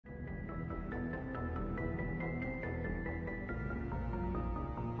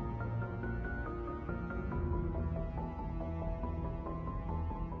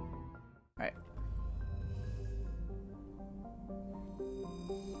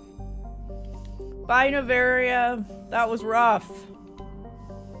Bye, Novaria. That was rough.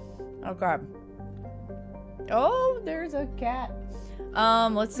 Okay. Oh, there's a cat.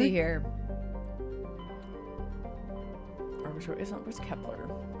 Let's see here. Where's Kepler?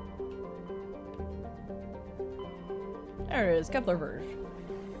 There it is, Kepler verge.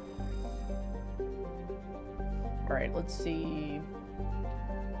 Alright, let's see.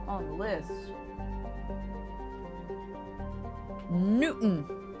 On the list. Newton.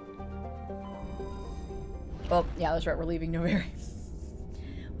 Oh, yeah, that's right, we're leaving Novaria.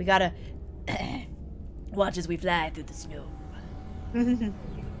 We gotta watch as we fly through the snow.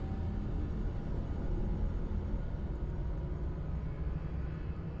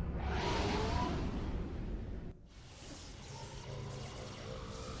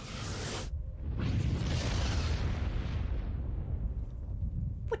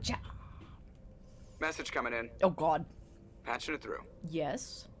 Whatcha? Message coming in. Oh god. Patching it through.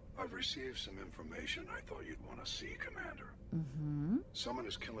 Yes. I've received some information I thought you'd want to see, Commander. Mm-hmm. Someone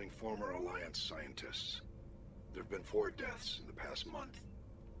is killing former Alliance scientists. There have been 4 deaths in the past month.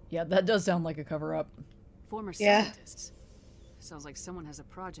 Yeah, that does sound like a cover-up. Former scientists. Sounds like someone has a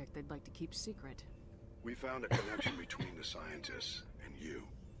project they'd like to keep secret. We found a connection between the scientists and you.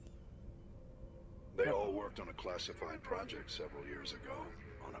 They all worked on a classified project several years ago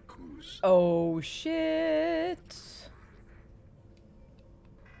on a cruise. Oh, shit.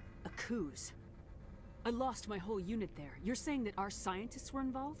 A cruise? I lost my whole unit there. You're saying that our scientists were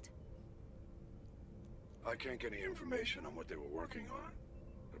involved? I can't get any information on what they were working on.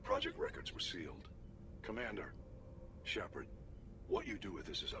 The project records were sealed. Commander, Shepard, what you do with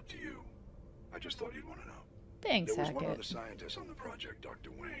this is up to you. I just thought you'd want to know. Thanks, There was one Hackett. other scientist on the project,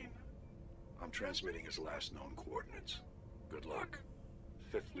 Dr. Wayne. I'm transmitting his last known coordinates. Good luck.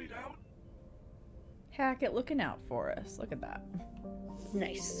 5th fleet out. Hackett looking out for us. Look at that.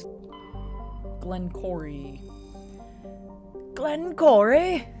 Nice. Glencory.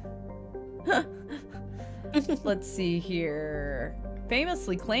 Glencory? Let's see here.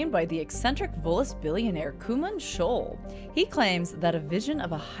 Famously claimed by the eccentric Volus billionaire Kuman Shoal. He claims that a vision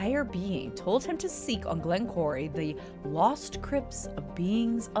of a higher being told him to seek on Glencory the lost crypts of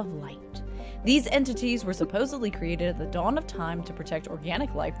beings of light. These entities were supposedly created at the dawn of time to protect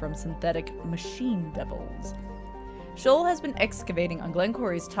organic life from synthetic machine devils. Shoal has been excavating on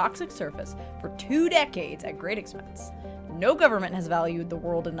Glencory's toxic surface for 2 decades at great expense. No government has valued the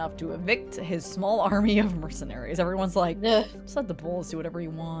world enough to evict his small army of mercenaries. Everyone's like, just let the bulls do whatever he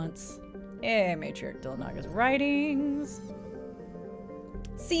wants. Hey, Matriarch Dilnaga's writings.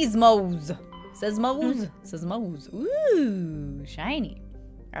 Seismos. Seismos. Seismos. Ooh, shiny.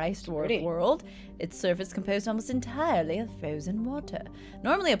 Ice dwarf world. Its surface composed almost entirely of frozen water.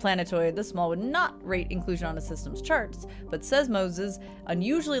 Normally a planetoid this small would not rate inclusion on a system's charts, but Seismos'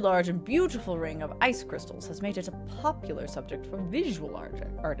 unusually large and beautiful ring of ice crystals has made it a popular subject for visual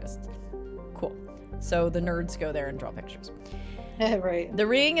artists. Cool. So the nerds go there and draw pictures. Right. The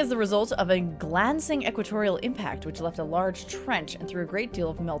ring is the result of a glancing equatorial impact which left a large trench and threw a great deal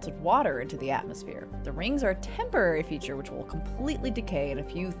of melted water into the atmosphere. The rings are a temporary feature which will completely decay in a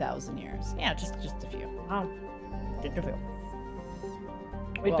few thousand years. Yeah, just a few. Wow. Just a few.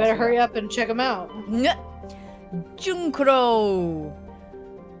 We'd better hurry up and check them out. Junkro!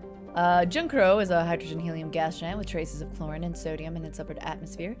 Junkro is a hydrogen-helium gas giant with traces of chlorine and sodium in its upper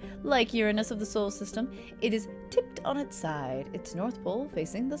atmosphere. Like Uranus of the Solar System, it is tipped on its side, its north pole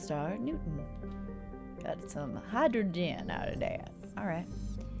facing the star Newton. Got some hydrogen out of that. Alright.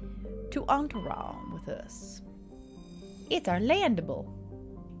 To Antaram with us. It's our landable.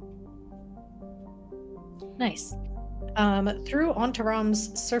 Nice. Through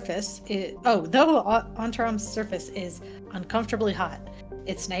Antaram's surface, though Antaram's surface is uncomfortably hot,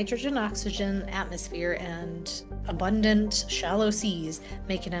 its nitrogen, oxygen, atmosphere, and abundant shallow seas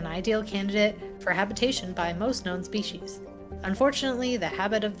make it an ideal candidate for habitation by most known species. Unfortunately, the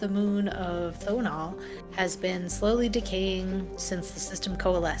habit of the moon of Thonal has been slowly decaying since the system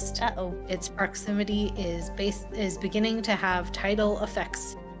coalesced. Its proximity is beginning to have tidal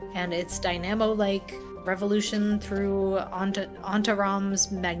effects, and its dynamo-like revolution through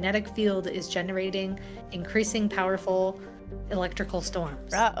Antaram's magnetic field is generating increasing powerful electrical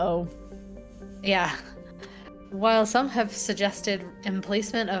storms. Yeah. While some have suggested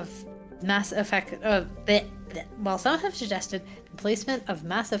emplacement of Mass Effect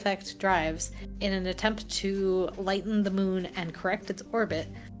drives in an attempt to lighten the moon and correct its orbit,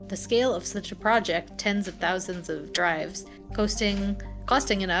 the scale of such a project, tens of thousands of drives, costing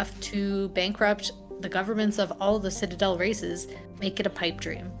enough to bankrupt the governments of all the Citadel races, make it a pipe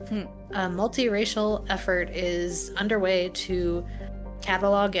dream. A multiracial effort is underway to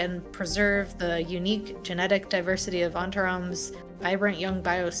catalog and preserve the unique genetic diversity of Antaram's vibrant young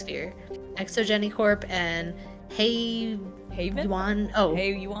biosphere. Exogeny Corp and Haven? Yuan. Oh,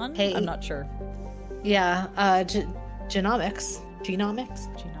 Hey, Yuan? Hey. I'm not sure. yeah. Genomics.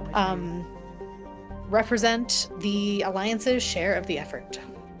 Represent the Alliance's share of the effort.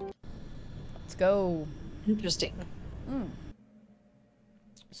 Let's go. Interesting.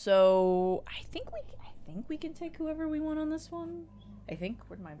 So I think we can take whoever we want on this one. I think.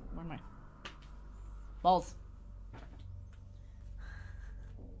 Where am I? Balls.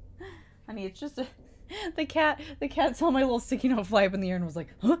 Honey, it's just the cat saw my little sticky note fly up in the air and was like,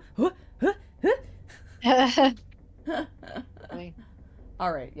 huh?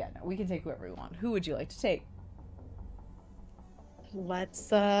 All right, yeah, no, we can take whoever we want. Who would you like to take? Let's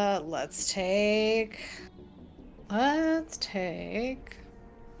take. I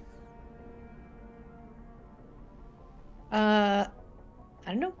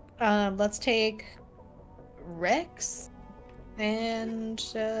don't know. Let's take Rex and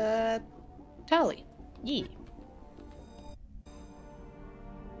Tally. Yeah.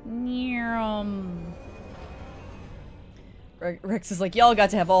 Rex is like, y'all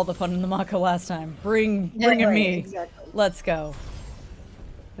got to have all the fun in the Mako last time. Bring me. Exactly. Let's go.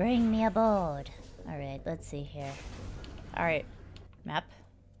 Bring me aboard. Alright, let's see here. Alright. Map.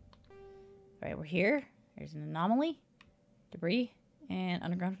 Alright, we're here. There's an anomaly. Debris. And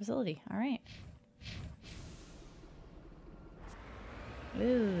underground facility. Alright.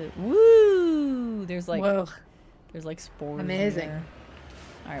 Ooh. Woo! There's like spores. Amazing.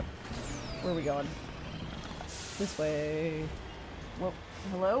 Alright. Where are we going? This way. Whoa.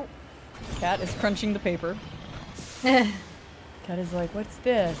 Hello? Cat is crunching the paper. Cat is like, what's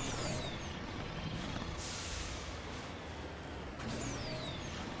this?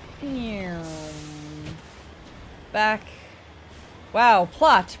 Back. Wow,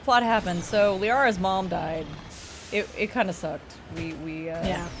 plot happened. So Liara's mom died. It kind of sucked.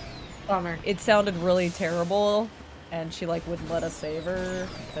 Yeah. Bummer. It sounded really terrible, and she like wouldn't let us save her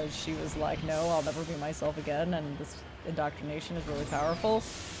because she was like, no, I'll never be myself again, and this indoctrination is really powerful.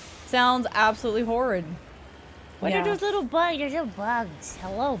 Sounds absolutely horrid. What are those little bugs? There's little bugs.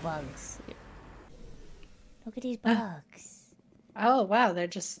 Hello, bugs. Look at these bugs. Oh wow,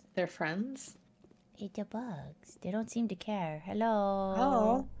 they're friends. Eat the bugs. They don't seem to care. Hello.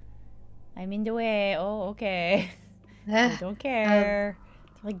 Oh. I'm in the way. Oh, okay. They don't care.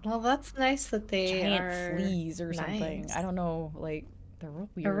 Like, well, that's nice that they giant are fleas or something. nice. I don't know. Like, they're real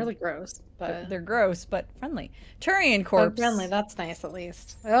weird. They're really gross, but They're gross, but friendly. Turian corpse. friendly. That's nice, at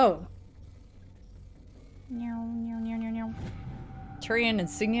least. Oh, Turian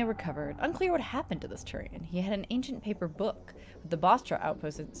insignia recovered. Unclear what happened to this Turian. He had an ancient paper book with the Bostra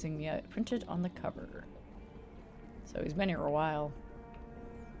outpost insignia printed on the cover. So he's been here a while.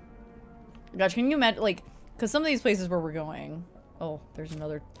 Gosh, can you imagine, like, because some of these places where we're going... Oh, there's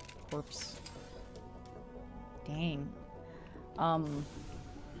another corpse. Dang. Can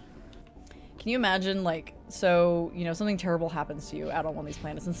you imagine, like, so, you know, something terrible happens to you out on one of these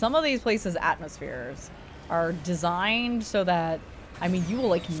planets, and some of these places' atmospheres are designed so that, I mean, you will,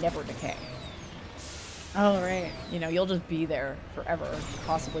 like, never decay. oh right. You know, you'll just be there forever,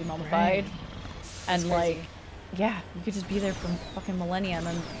 possibly mummified. Right. And, That's like, crazy. yeah, you could just be there for fucking millennia, and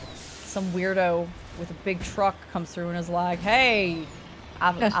then some weirdo with a big truck comes through and is like, hey,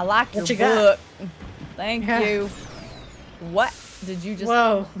 I like your What you book. got? Thank Yeah. you. What did you just...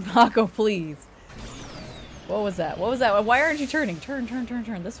 Whoa. Mako, please. What was that? What was that? Why aren't you turning? Turn.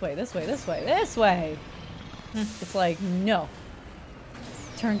 This way. It's like, no.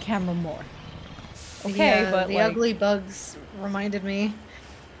 Turn camera more. Okay, but the like... ugly bugs reminded me.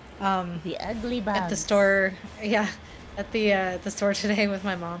 The ugly bugs. At the store, at the store today with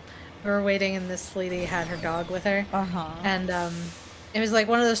my mom. We were waiting, and this lady had her dog with her. Uh-huh. And it was like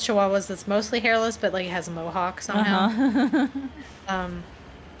one of those chihuahuas that's mostly hairless, but like has a mohawk somehow.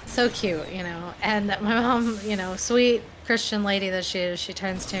 So cute, you know. And my mom, you know, sweet Christian lady that she is, she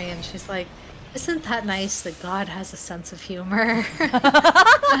turns to me and she's like, "Isn't that nice that God has a sense of humor?"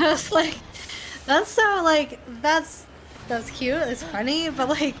 I was like, "That's so like that's cute. It's funny, but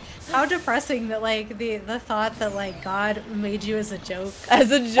like." How depressing that like the thought that like God made you as a joke.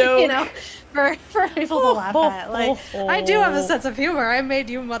 As a joke. You know, for people to laugh at. Like I do have a sense of humor. I made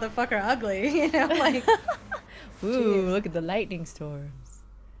you motherfucker ugly, you know, like Ooh, look at the lightning storms.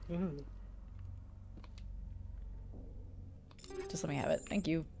 Ooh. Just let me have it. Thank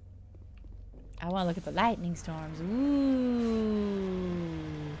you. I want to look at the lightning storms. Ooh.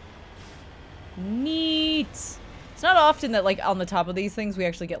 Neat. It's not often that, like, on the top of these things we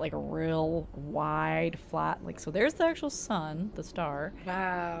actually get, like, a real wide, flat, like, so there's the actual sun, the star.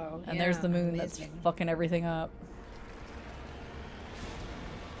 Wow. And there's yeah, the moon amazing. that's fucking everything up.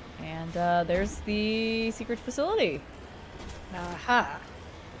 And, there's the secret facility. Aha.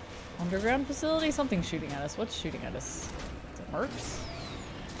 Underground facility? Something's shooting at us. What's shooting at us? Is it mercs?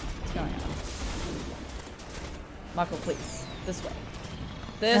 What's going on? Mako, please. This way.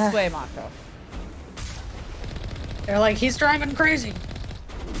 This way, Mako. They're like, he's driving crazy.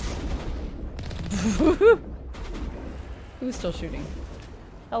 Who's still shooting?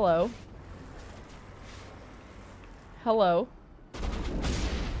 Hello. Hello.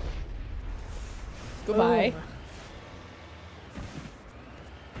 Goodbye. Ooh.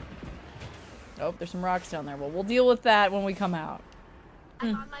 Oh, there's some rocks down there. Well, we'll deal with that when we come out.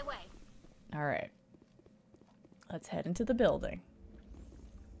 I'm on my way. All right. Let's head into the building.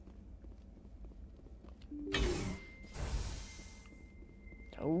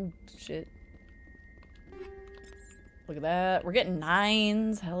 Oh, shit. Look at that. We're getting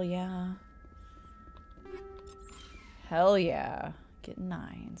 9s. Hell yeah. Hell yeah. Getting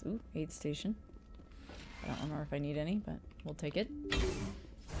 9s. Ooh, aid station. I don't remember if I need any, but we'll take it.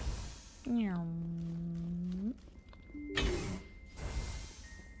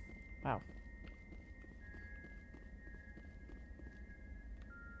 Wow.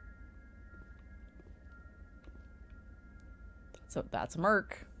 So that's a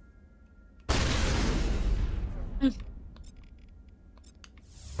merc.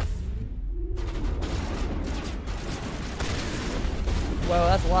 Whoa,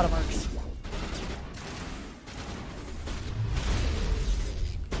 that's a lot of mercs.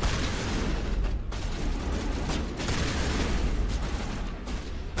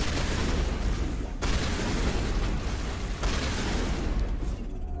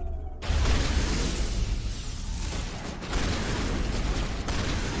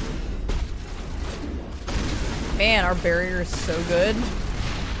 Man, our barrier is so good.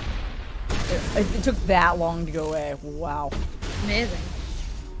 It took that long to go away. Wow. Amazing.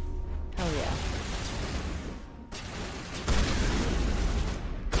 Hell yeah.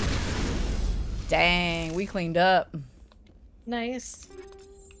 Dang, we cleaned up. Nice.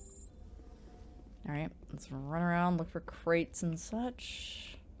 Alright, let's run around, look for crates and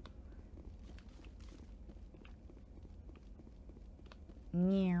such.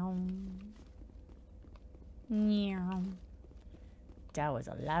 Meow. Meow. That was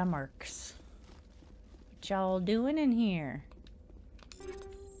a lot of mercs. What y'all doing in here?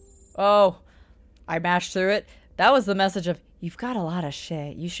 Oh, I mashed through it. That was the message of, you've got a lot of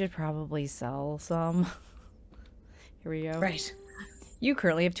shit. You should probably sell some. Here we go. Right. You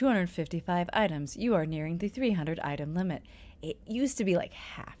currently have 255 items. You are nearing the 300 item limit. It used to be like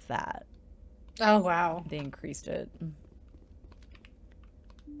half that. Oh, wow. They increased it.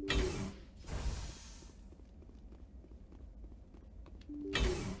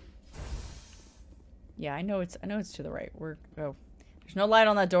 Yeah, I know it's to the right. We're there's no light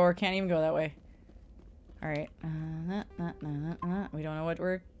on that door. Can't even go that way. All right. We don't know what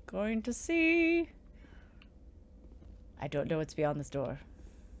we're going to see. I don't know what's beyond this door.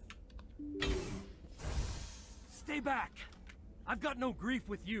 Stay back! I've got no grief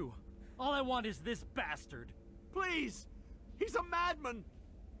with you. All I want is this bastard. Please! He's a madman!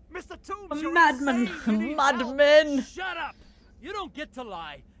 Mr. Toombs, A you're madman. insane! You need help. Madman. Shut up! You don't get to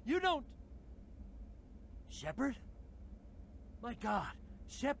lie. You don't... Shepard? My God.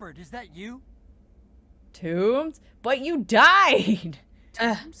 Shepard, is that you? Tombs? But you died!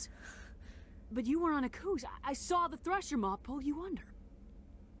 Toombs? But you were on a cruise. I saw the Thresher Maw pull you under.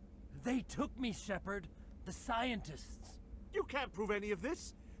 They took me, Shepard. The scientists. You can't prove any of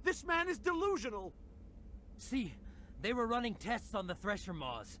this! This man is delusional! See, they were running tests on the Thresher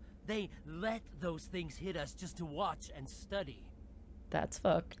Maws. They let those things hit us just to watch and study. That's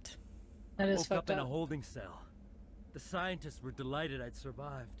fucked. That is Woke fucked up in up. a holding cell. The scientists were delighted I'd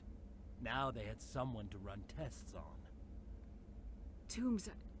survived. Now they had someone to run tests on. Toombs,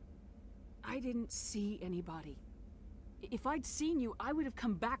 I didn't see anybody. If I'd seen you, I would have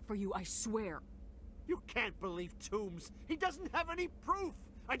come back for you, I swear. You can't believe Toombs! He doesn't have any proof!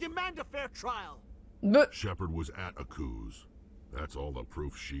 I demand a fair trial! Shepard was at a cruise. That's all the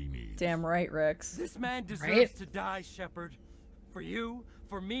proof she needs. Damn right, Rex. This man deserves Right? to die, Shepard. For you,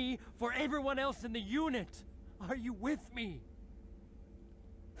 for me, for everyone else in the unit. Are you with me?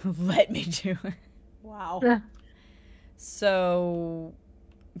 Let me do it. Wow. Yeah. So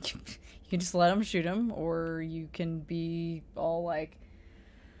you can just let him shoot him, or you can be all like,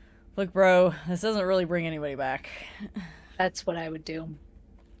 look, bro, this doesn't really bring anybody back. That's what I would do.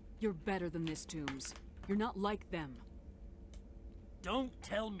 You're better than this, Toombs. You're not like them. Don't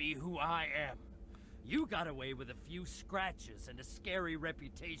tell me who I am. You got away with a few scratches and a scary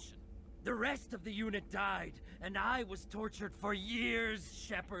reputation. The rest of the unit died, and I was tortured for years,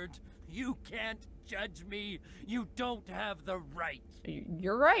 Shepard. You can't judge me. You don't have the right.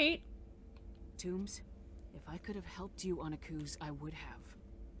 You're right. Toombs, if I could have helped you on Aku's, I would have.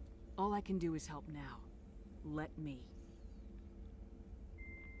 All I can do is help now. Let me.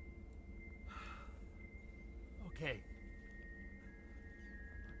 Okay.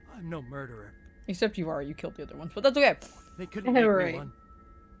 I'm no murderer. Except you are. You killed the other ones, but that's okay. They couldn't make Right. me one.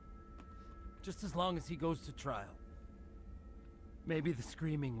 Just as long as he goes to trial. Maybe the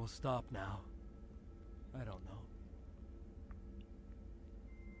screaming will stop now. I don't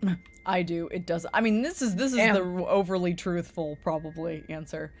know. I do. It does. I mean, this is Damn. the overly truthful, probably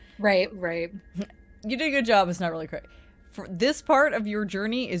answer. Right. You did a good job. It's not really correct. For this part of your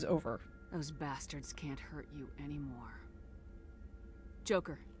journey is over. Those bastards can't hurt you anymore.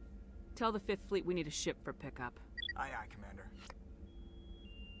 Joker, tell the 5th Fleet we need a ship for pickup. Aye, aye, Commander.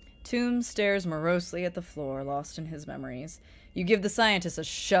 Toombs stares morosely at the floor, lost in his memories. You give the scientist a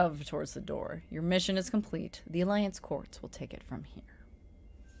shove towards the door. Your mission is complete. The Alliance courts will take it from here.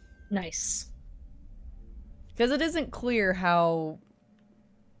 Nice. Because it isn't clear how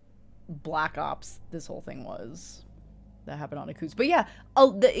Black Ops this whole thing was. That happened on Aku's. But yeah,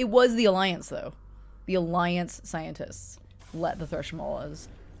 it was the Alliance, though. The Alliance scientists let the Thresholds,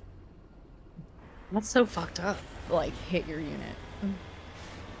 That's so fucked up. like, hit your unit.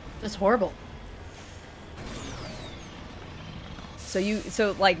 That's horrible.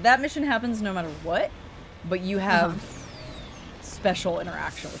 So like, that mission happens no matter what, but you have special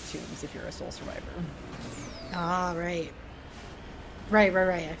interaction with Toombs if you're a sole survivor. Ah, right. Right.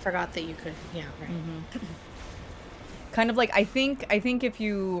 I forgot that you could. Yeah, right. Kind of like, I think if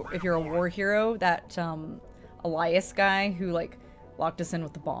you're a war hero, that Elias guy who like locked us in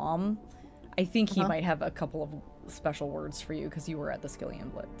with the bomb, I think he might have a couple of special words for you because you were at the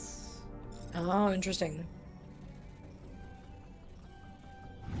Skillian Blitz. Oh, interesting.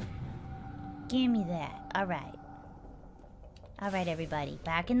 Give me that. All right. All right, everybody.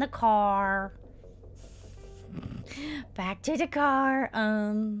 Back in the car. Back to the car.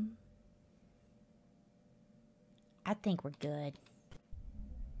 I think we're good.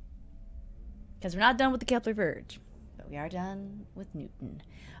 Because we're not done with the Kepler Verge, but we are done with Newton.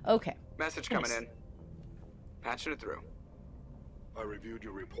 Okay. Message coming in. Patching it through. I reviewed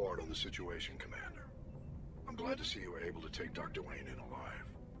your report on the situation, Commander. I'm glad to see you were able to take Dr. Wayne in alive.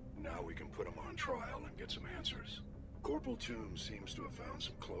 Now we can put him on trial and get some answers. Corporal Toombs seems to have found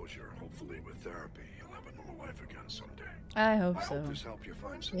some closure. Hopefully with therapy, he'll have a normal life again someday. I hope I so. hope this helped you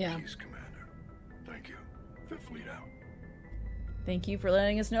find some peace, Commander. Thank you. 5th Fleet out. Thank you for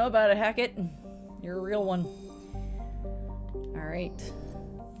letting us know about it, Hackett. You're a real one. Alright.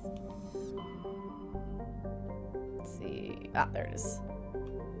 Let's see. Ah, there it is.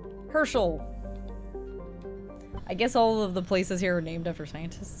 Herschel! I guess all of the places here are named after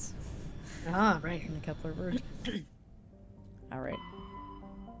scientists. Ah, right. In the Kepler Verge. Alright.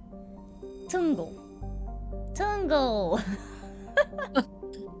 Tungle. Tungle.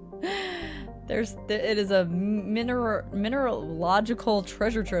 It is a mineralogical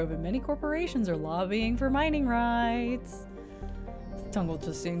treasure trove, and many corporations are lobbying for mining rights. Tungle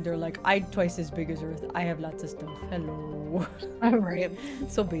just sitting there like, I'm twice as big as Earth. I have lots of stuff. Hello. All right.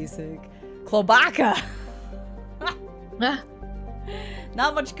 So basic. Cloaca!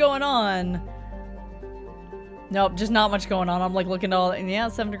 Not much going on. Nope, just not much going on. I'm like looking at all, and yeah,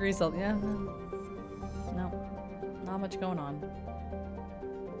 7 degrees Celsius. Yeah, no, not much going on.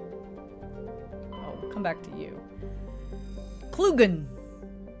 Oh, we'll come back to you. Klugen.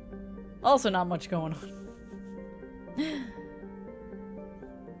 Also not much going on.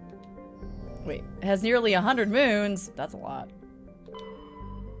 Wait, it has nearly 100 moons. That's a lot.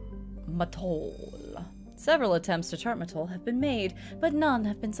 Matol. Several attempts to chart Matol have been made, but none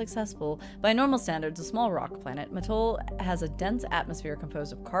have been successful. By normal standards, a small rock planet, Matol has a dense atmosphere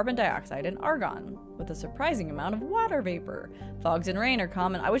composed of carbon dioxide and argon, with a surprising amount of water vapor. Fogs and rain are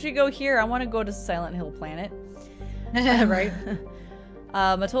common. I wish we'd go here. I want to go to Silent Hill Planet. Right.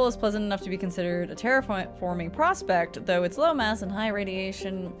 Matol is pleasant enough to be considered a terraforming prospect, though its low mass and high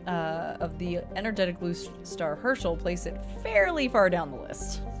radiation of the energetic blue star Herschel place it fairly far down the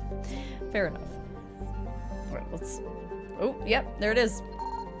list. Fair enough. Alright, let's... Oh, yep, there it is.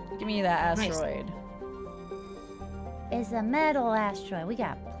 Give me that asteroid. Nice. It's a metal asteroid. We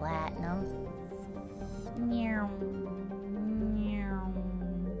got platinum. Meow. Meow.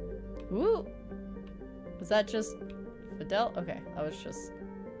 Ooh. Was that just... Fidel? Okay, that was just...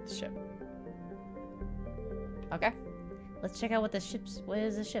 ship. Okay. Let's check out what the ship's. What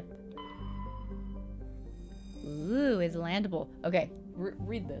is the ship? Ooh, it's landable. Okay,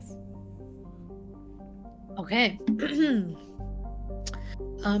 read this. Okay. The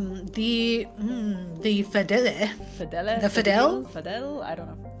Fidele. Fidele? The Fidel? Fidel? I don't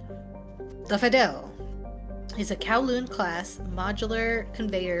know. The Fidel is a Kowloon-class modular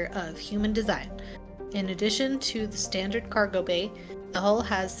conveyor of human design. In addition to the standard cargo bay, the hull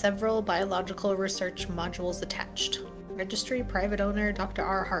has several biological research modules attached. Registry, private owner, Dr.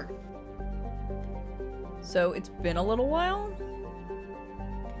 R. Hart. So it's been a little while.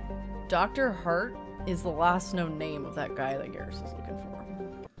 Dr. Hart is the last known name of that guy that Garrus is looking for.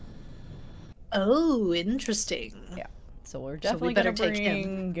 Oh, interesting. Yeah. So we're definitely better gonna take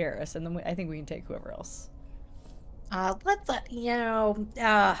bring Garrus, and then I think we can take whoever else. Let's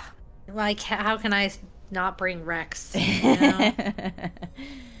like, how can I not bring Rex? You know?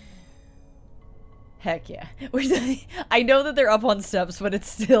 Heck yeah. I know that they're up on steps, but it's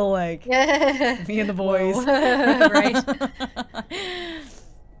still like me and the boys. Right.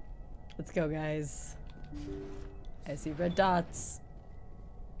 Let's go, guys. I see red dots.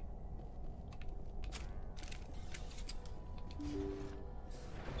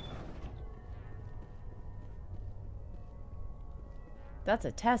 That's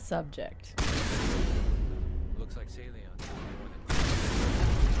a test subject. Looks like Dandelion.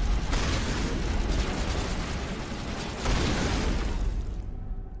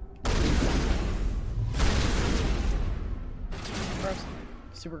 Gross.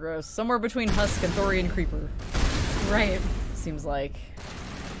 Super gross. Somewhere between Husk and Thorian Creeper. Right. Seems like.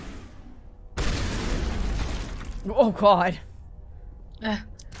 Oh god. I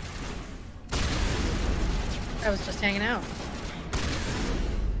was just hanging out.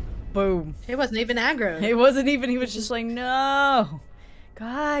 Boom. He wasn't even aggro. It wasn't even, he was just like, no.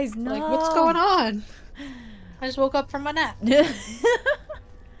 Guys, no. Like, what's going on? I just woke up from my nap.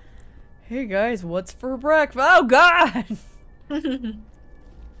 Hey guys, what's for breakfast? Oh god!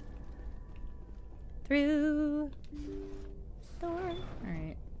 Through the door.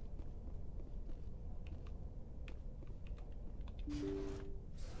 Alright.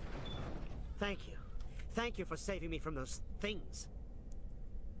 Thank you. Thank you for saving me from those things.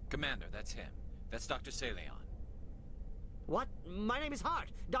 Commander, that's him. That's Dr. Dandelion. What? My name is Hart.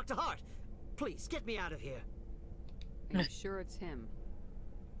 Dr. Hart. Please, get me out of here. Are you sure it's him?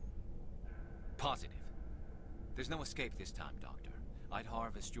 Positive. There's no escape this time, Doctor. I'd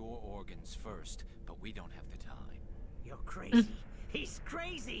harvest your organs first, but we don't have the time. You're crazy. He's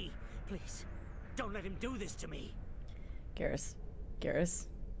crazy. Please, don't let him do this to me. Garrus. Garrus.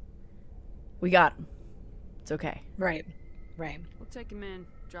 We got him. It's okay. Right. Right. We'll take him in,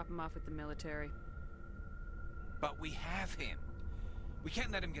 drop him off with the military. But we have him. We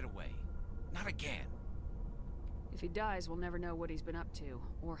can't let him get away. Not again. If he dies, we'll never know what he's been up to,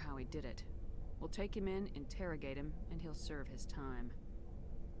 or how he did it. We'll take him in, interrogate him, and he'll serve his time.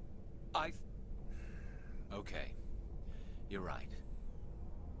 Okay. You're right.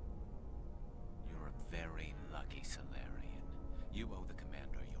 You're a very lucky Solarian. You owe the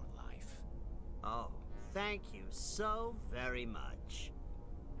commander your life. Oh, thank you so very much.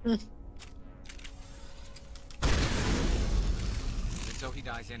 And so he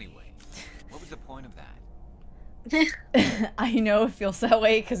dies anyway. What was the point of that? I know it feels that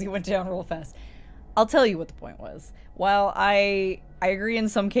way because he went down real fast. I'll tell you what the point was. While I agree in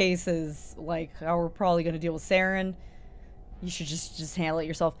some cases, like how we're probably going to deal with Saren, you should just handle it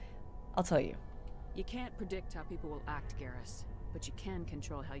yourself. I'll tell you. You can't predict how people will act, Garrus, but you can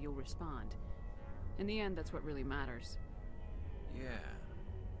control how you'll respond. In the end, that's what really matters. Yeah.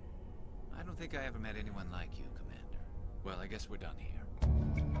 I don't think I ever met anyone like you, Commander. Well, I guess we're done here.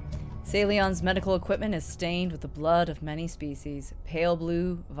 Salion's medical equipment is stained with the blood of many species, pale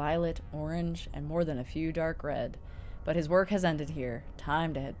blue, violet, orange, and more than a few dark red. But his work has ended here.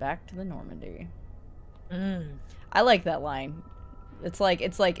 Time to head back to the Normandy. I like that line. It's like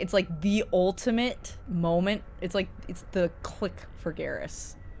the ultimate moment. It's the click for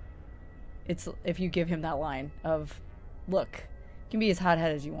Garrus. It's if you give him that line of, look, you can be as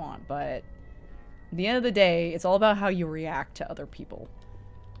hot-headed as you want, but at the end of the day, it's all about how you react to other people.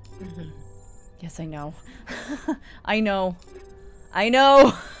 Yes, I know. I know. I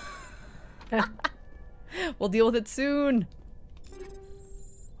know! We'll deal with it soon.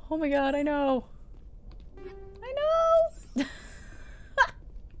 Oh my god, I know. I know!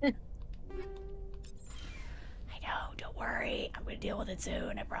 I know, don't worry. I'm gonna deal with it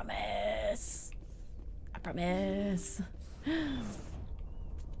soon, I promise. I promise.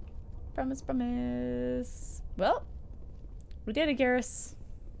 Promise. Well, we did it, Garrus.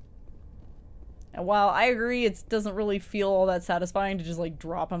 And while I agree it doesn't really feel all that satisfying to just like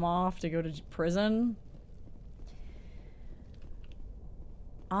drop him off to go to prison,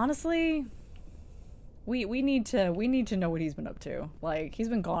 honestly, we need to know what he's been up to. Like, he's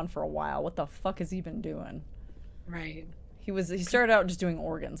been gone for a while. What the fuck has he been doing? Right. He started out just doing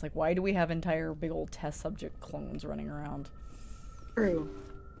organs. Like, why do we have entire big old test subject clones running around? True.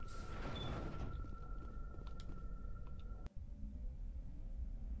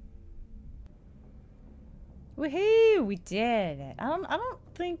 Woohoo! We did it. I don't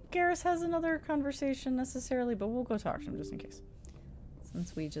think Garrus has another conversation necessarily, but we'll go talk to him just in case.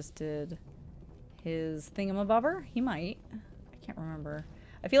 Since we just did his thingamabobber, he might. I can't remember.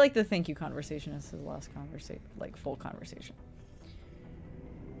 I feel like the thank you conversation is his last conversation, like full conversation.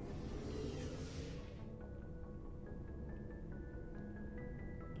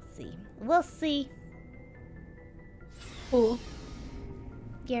 Let's see. We'll see. Cool.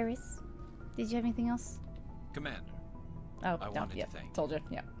 Garrus, did you have anything else? Commander, Oh, I no, wanted yeah, to thank told you,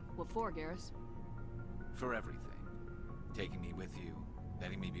 yeah. What for, Garrus? for everything. Taking me with you,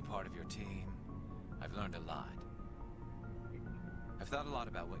 letting me be part of your team. I've learned a lot. I've thought a lot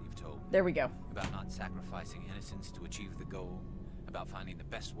about what you've told me. There we go. About not sacrificing innocence to achieve the goal. About finding the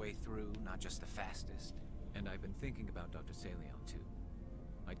best way through, not just the fastest. And I've been thinking about Dr. Saleon, too.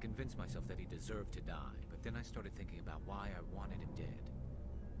 I'd convinced myself that he deserved to die, but then I started thinking about why I wanted him dead.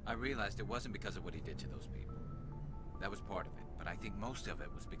 I realized it wasn't because of what he did to those people. That was part of it, but I think most of it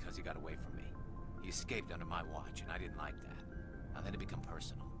was because he got away from me. He escaped under my watch, and I didn't like that. I let it become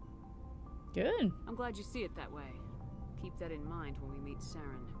personal. Good. I'm glad you see it that way. Keep that in mind when we meet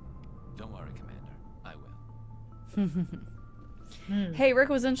Saren. Don't worry, Commander. I will. Hey, Rick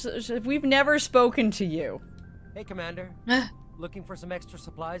was interested. We've never spoken to you. Hey, Commander. Looking for some extra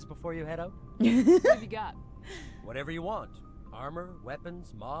supplies before you head out? What have you got? Whatever you want. Armor,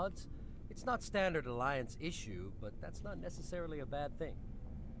 weapons, mods. It's not standard Alliance issue, but that's not necessarily a bad thing.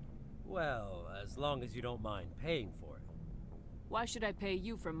 Well, as long as you don't mind paying for it. Why should I pay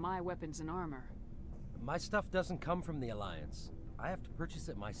you for my weapons and armor? My stuff doesn't come from the Alliance. I have to purchase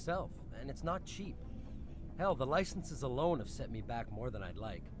it myself, and it's not cheap. Hell, the licenses alone have set me back more than I'd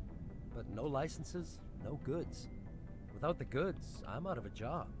like. But no licenses, no goods. Without the goods, I'm out of a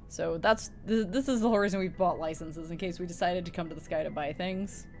job. So this is the whole reason we bought licenses, in case we decided to come to the sky to buy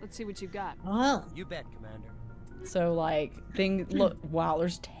things. Let's see what you got. Oh. You bet, Commander. So like look, wow,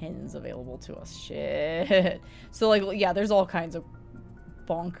 there's 10s available to us. Shit. So like, yeah, there's all kinds of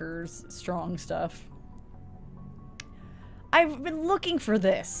bonkers strong stuff. I've been looking for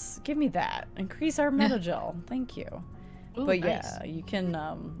this. Give me that. Increase our metagel. Thank you. Ooh, but nice. yeah, you can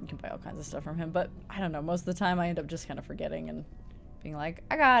buy all kinds of stuff from him. But I don't know. Most of the time, I end up just kind of forgetting and being like,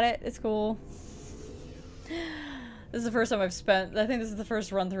 I got it. It's cool. This is the first time I've spent. I think this is the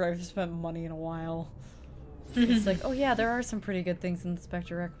first run through I've spent money in a while. It's like, oh yeah, there are some pretty good things in the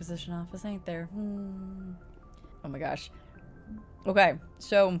Spectre Requisition Office, ain't there? Oh my gosh. Okay,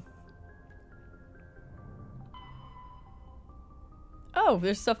 so. Oh,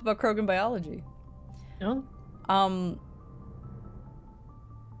 there's stuff about Krogan biology. No.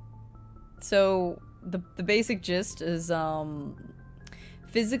 So the basic gist is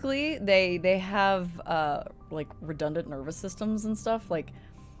physically they have like redundant nervous systems and stuff. Like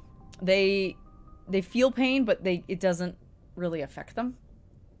they feel pain, but it doesn't really affect them.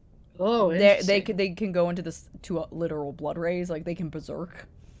 Oh, they can go into a literal blood raise. Like they can berserk.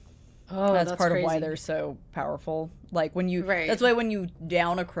 Oh, that's part crazy. of why they're so powerful. Like when you, Right. that's why when you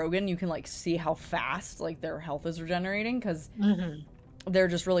down a Krogan, you can like see how fast like their health is regenerating, because they're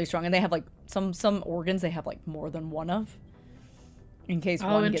just really strong, and they have like some organs they have like more than one of, in case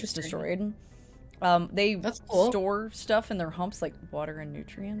one gets destroyed. They cool. store stuff in their humps like water and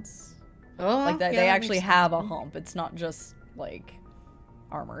nutrients. Oh, Like that, yeah, they that actually makes have a sense. hump. It's not just like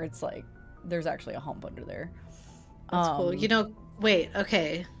armor. It's like there's actually a hump under there. That's cool. You know, wait,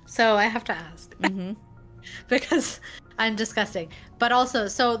 okay. So I have to ask. Because I'm disgusting. But also,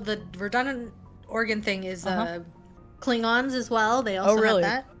 so the redundant organ thing is Klingons as well. They also really?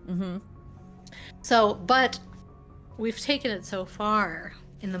 have that. So, but we've taken it so far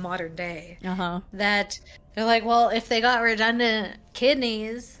in the modern day that they're like, well, if they got redundant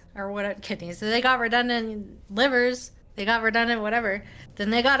kidneys, or what kidneys, if they got redundant livers, they got redundant whatever, then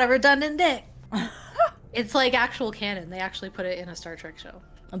they got a redundant dick. It's like actual canon. They actually put it in a Star Trek show.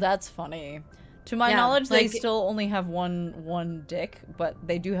 That's funny. To my knowledge, they still only have one dick, but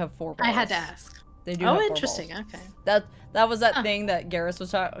they do have 4 balls. I had to ask. They do have 4 interesting. balls. Okay. That was that thing that Garrus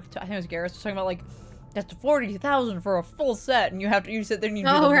was talking. I think it was Garrus was talking about, like, that's 40,000 for a full set, and you sit there and you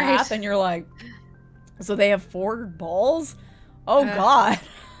do the math, and you're like, so they have 4 balls? Oh God.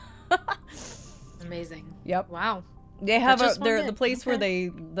 Amazing. Yep. Wow. They have the place where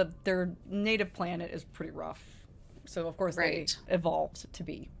their native planet is pretty rough. So of course they evolved to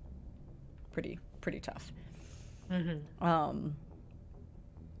be pretty tough.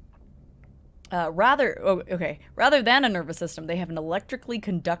 Rather than a nervous system, they have an electrically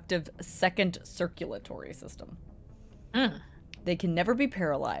conductive second circulatory system. They can never be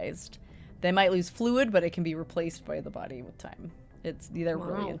paralyzed. They might lose fluid, but it can be replaced by the body with time. They're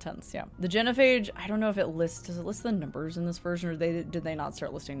really intense, yeah. The genophage, I don't know if does it list the numbers in this version, or did they not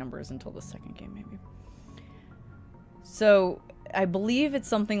start listing numbers until the second game, maybe? So, I believe it's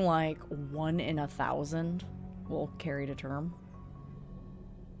something like 1 in 1,000 will carry to term.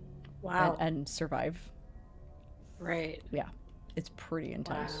 Wow. And survive. Right. Yeah. It's pretty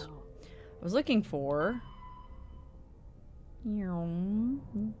intense. Wow. I was looking for...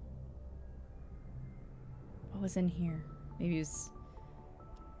 What was in here? Maybe it was...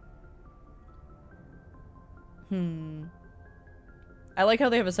 I like how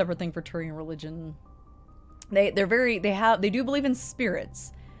they have a separate thing for Turian religion. They do believe in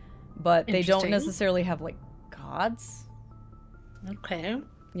spirits, but they don't necessarily have, like, gods. Okay.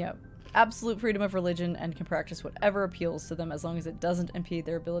 Yeah. Absolute freedom of religion and can practice whatever appeals to them as long as it doesn't impede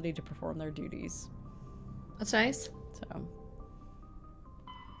their ability to perform their duties. That's nice. So...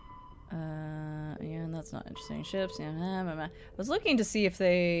 yeah, that's not interesting. Ships, yeah. I was looking to see if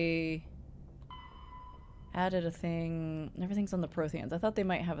they added a thing. Everything's on the Protheans. I thought they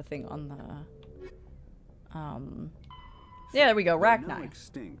might have a thing on the, yeah, there we go. Rachni. Now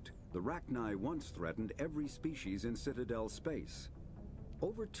extinct, the Rachni once threatened every species in Citadel space.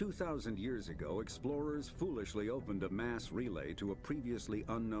 Over 2,000 years ago, explorers foolishly opened a mass relay to a previously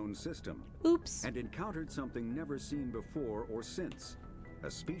unknown system. Oops. And encountered something never seen before or since. A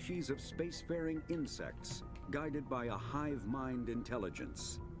species of spacefaring insects, guided by a hive mind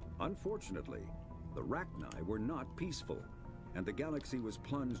intelligence. Unfortunately, the Rachni were not peaceful, and the galaxy was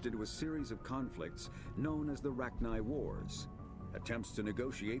plunged into a series of conflicts known as the Rachni Wars. Attempts to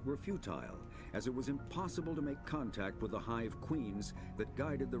negotiate were futile, as it was impossible to make contact with the hive queens that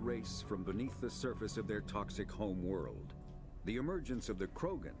guided the race from beneath the surface of their toxic home world. The emergence of the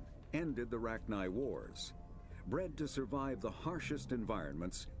Krogan ended the Rachni Wars. Bred to survive the harshest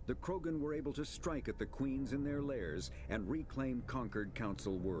environments, the Krogan were able to strike at the queens in their lairs and reclaim conquered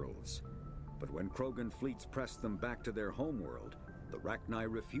council worlds. But when Krogan fleets pressed them back to their homeworld, the Rachni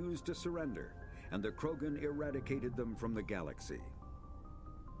refused to surrender, and the Krogan eradicated them from the galaxy.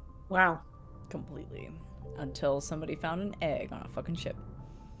 Wow. Completely. Until somebody found an egg on a fucking ship.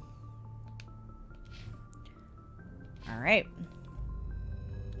 Alright.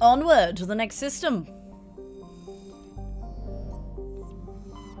 Onward to the next system.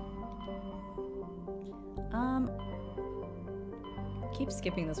 Keep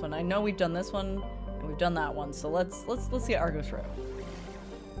skipping this one. I know we've done this one and we've done that one, so let's get Argos Row.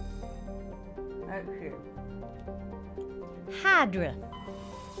 Okay. Hydra.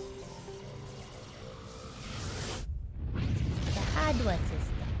 The Hydra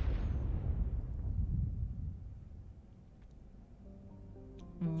system.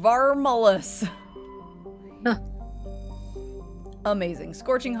 Varmalus. Amazing.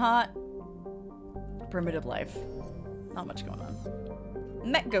 Scorching hot. Primitive life. Not much going on.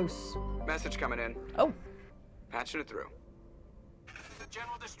 Metgos. Message coming in. Oh. Patching it through.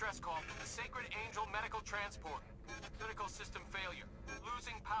 General distress call from the Sacred Angel Medical Transport. Critical system failure.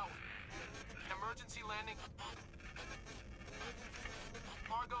 Losing power. Emergency landing.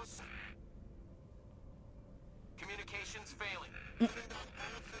 Argos. Communications failing.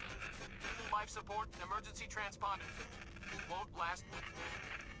 Life support and emergency transponder. Won't last.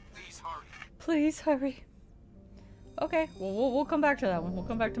 Please hurry. Please hurry. Okay, well, we'll come back to that one. We'll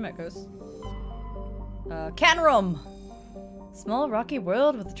come back to Metgos. Canrum! Small rocky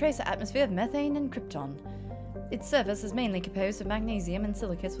world with a trace atmosphere of methane and krypton. Its surface is mainly composed of magnesium and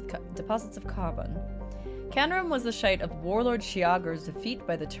silicates with deposits of carbon. Canrum was the site of Warlord Shiagar's defeat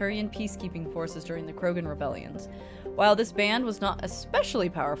by the Turian peacekeeping forces during the Krogan rebellions. While this band was not especially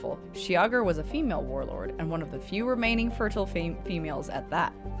powerful, Shiagar was a female warlord, and one of the few remaining fertile females at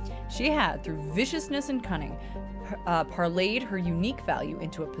that. She had, through viciousness and cunning, parlayed her unique value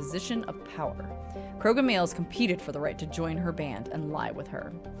into a position of power. Krogan males competed for the right to join her band and lie with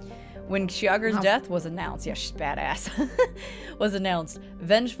her. When Shiagar's death was announced, yeah, she's badass, was announced,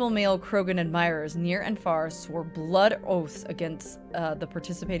 vengeful male Krogan admirers near and far swore blood oaths against the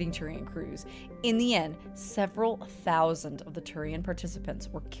participating Turian crews. In the end, several thousand of the Turian participants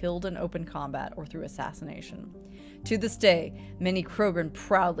were killed in open combat or through assassination. To this day, many Krogan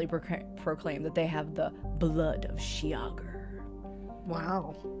proudly proclaim that they have the blood of Shiagar.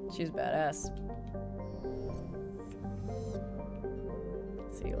 Wow. She's badass.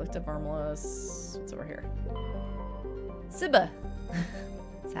 see, elective harmless. What's over here? Sibba.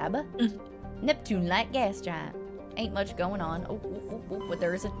 Saba? Neptune light gas giant. Ain't much going on. Oh, but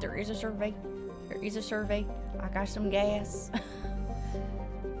there is a survey. There is a survey. I got some gas.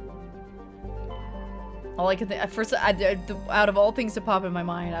 All I could think at first, out of all things to pop in my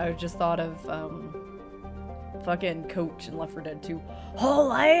mind, I just thought of fucking Coach in Left 4 Dead 2.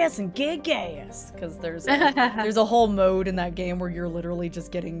 Haul ass and get gas, because there's a whole mode in that game where you're literally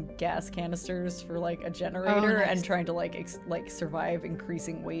just getting gas canisters for like a generator and trying to like survive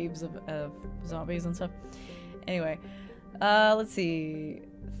increasing waves of zombies and stuff. Anyway, let's see.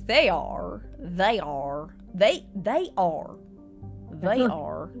 They are.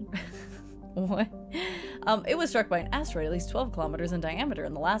 What? It was struck by an asteroid at least 12 kilometers in diameter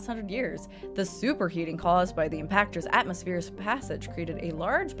in the last 100 years. The superheating caused by the impactor's atmosphere's passage created a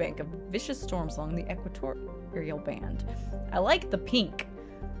large bank of vicious storms along the equatorial band. I like the pink.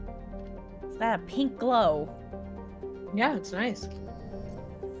 It's got a pink glow. Yeah, it's nice.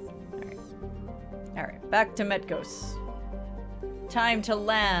 Alright, back to Metgos. Time to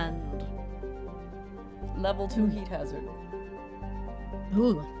land. Level 2 heat hazard.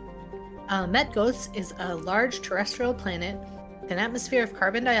 Ooh. Metgos is a large terrestrial planet with an atmosphere of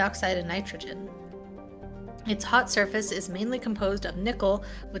carbon dioxide and nitrogen. Its hot surface is mainly composed of nickel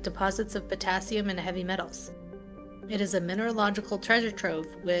with deposits of potassium and heavy metals. It is a mineralogical treasure trove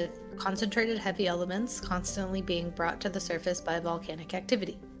with concentrated heavy elements constantly being brought to the surface by volcanic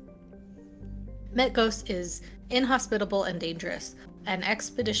activity. Metgos is inhospitable and dangerous, and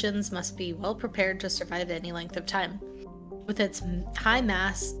expeditions must be well prepared to survive any length of time. With its high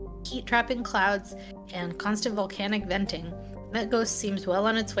mass, heat-trapping clouds, and constant volcanic venting, Metgos seems well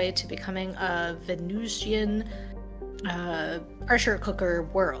on its way to becoming a Venusian pressure cooker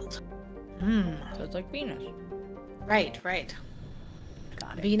world. So it's like Venus. Right.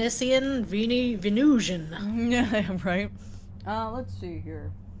 Got it. Venusian, Venusian. Yeah, right. Let's see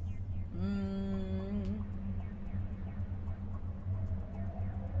here.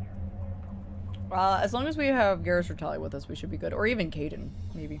 As long as we have Garrus Rotali with us, we should be good. Or even Caden,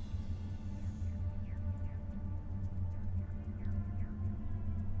 maybe.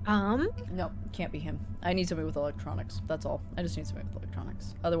 No, can't be him. I need somebody with electronics. That's all. I just need somebody with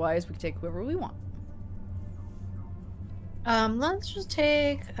electronics. Otherwise, we can take whoever we want. Let's just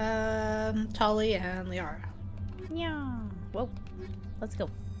take Tali and Liara. Yeah. Well, let's go.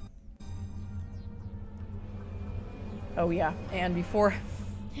 Oh yeah, and before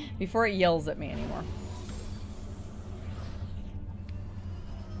it yells at me anymore.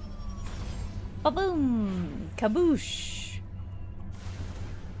 Ba-boom! Kaboosh!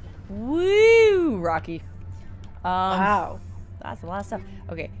 Woo! Rocky. Wow. That's a lot of stuff.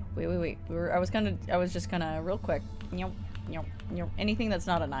 Okay, wait. I was just gonna real quick. Anything that's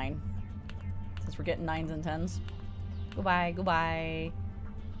not a 9. Since we're getting 9s and 10s. Goodbye.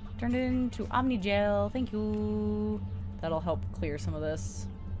 Turned it into Omni Gel. Thank you. That'll help clear some of this.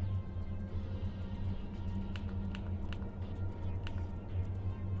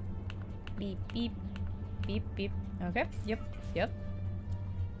 Beep, beep. Beep, beep. Okay. Yep.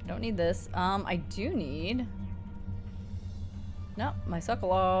 Don't need this. I do need... No, my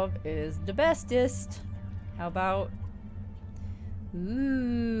Sokolov is the bestest. How about...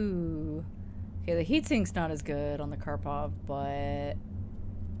 Ooh. Okay, the heat sink's not as good on the Karpov, but...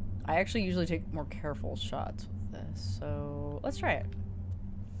 I actually usually take more careful shots with this, so let's try it.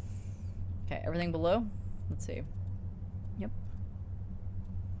 Okay, everything below? Let's see. Yep.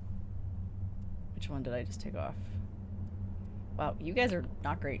 Which one did I just take off? Wow, you guys are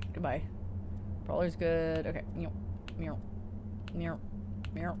not great. Goodbye. Brawler's good. Okay. Meow.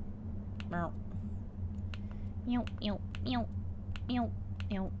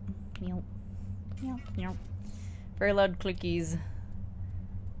 Very loud clickies.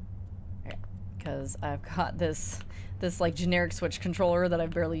 Okay, because I've got this like generic Switch controller that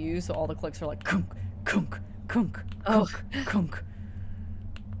I've barely used, so all the clicks are like kunk, kunk, kunk, kunk, kunk.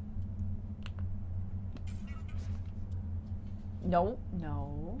 No.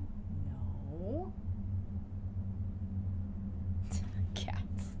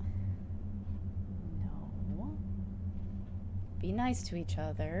 Cats. No. Be nice to each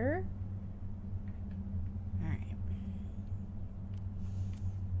other. Alright.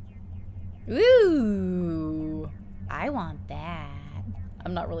 Ooh! I want that.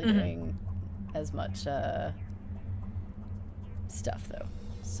 I'm not really doing as much stuff though.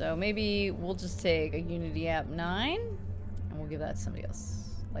 So maybe we'll just take a Unity App 9 and we'll give that to somebody else.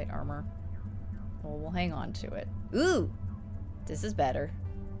 Light armor. Well, we'll hang on to it. Ooh! This is better.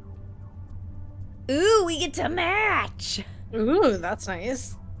 Ooh, we get to match! Ooh, that's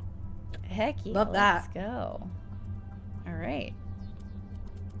nice. Heck yeah, Love that. Let's go. All right.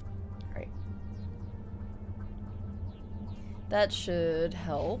 All right. That should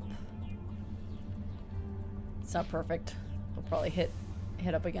help. It's not perfect. We'll probably hit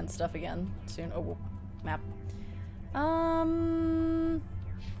up against stuff again soon. Oh, map.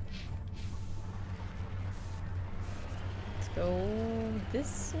 Let's go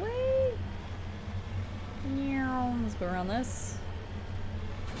this way. Let's go around this.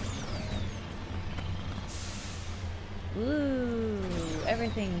 Ooh,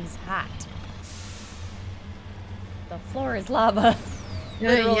 everything's hot. The floor is lava.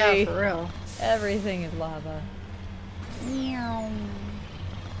 Literally, yeah, for real. Everything is lava.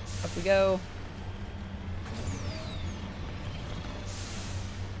 Up we go.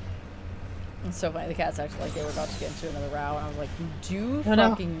 It's so funny. The cats acted like they were about to get into another row, and I was like, "Do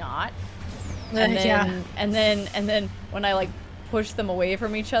fucking not." And then, and then when I like pushed them away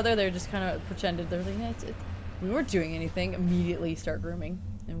from each other, they just kind of pretended they're like, "We weren't doing anything." Immediately start grooming.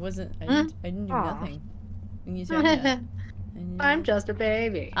 It wasn't. I didn't do nothing. And you tell me, I'm just a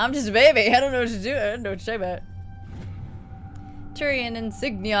baby. I'm just a baby. I don't know what to do. I don't know what to say about it. Turian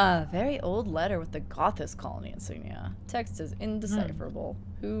insignia. Very old letter with the Gothis colony insignia. Text is indecipherable.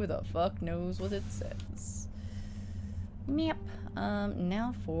 Who the fuck knows what it says? Yep.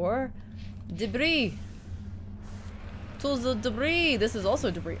 Now for debris. Tools of debris. This is also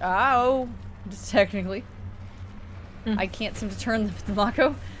debris. Ow. Just technically. I can't seem to turn the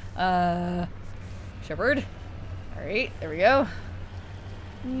Mako. Shepherd. Alright, there we go.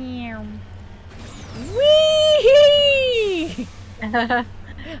 Meow. Whee! I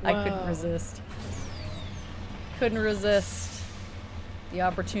couldn't resist. Couldn't resist the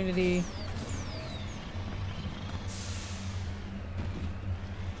opportunity.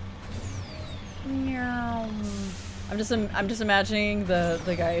 Meow. I'm just imagining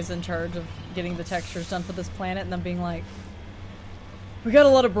the guys in charge of getting the textures done for this planet and them being like, we got a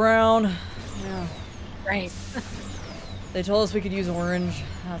lot of brown. Yeah. Right. They told us we could use orange.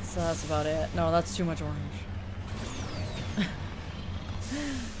 That's about it. No, that's too much orange.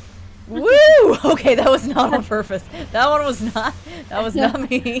 Woo! Okay, that was not on purpose. That one was not. That was not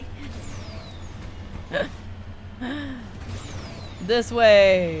me. This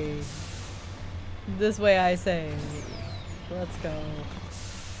way. This way, I say. Let's go.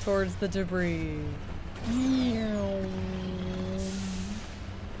 Towards the debris.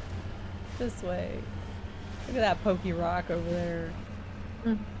 This way. Look at that pokey rock over there.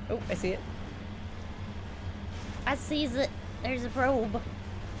 Oh, I see it. I sees it. There's a probe.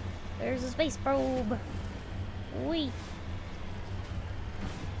 There's a space probe. Wee.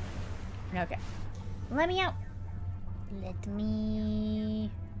 Okay. Let me out. Let me.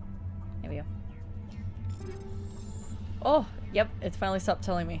 There we go. Oh, yep. It's finally stopped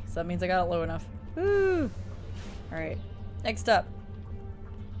telling me. So that means I got it low enough. Woo! Alright. Next up.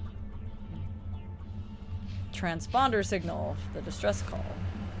 Transponder signal. The distress call.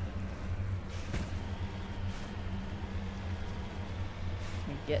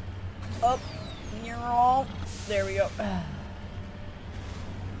 Let me get up. There we go.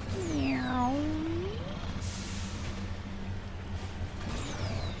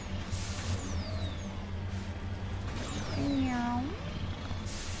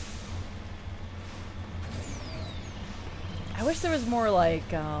 I wish there was more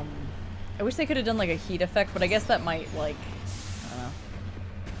like, I wish they could have done like a heat effect, but I guess that might like, I don't know,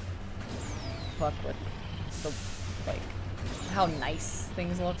 fuck with the, like, how nice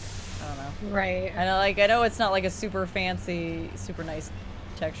things look. I don't know. Right. I know, like, I know it's not like a super fancy, super nice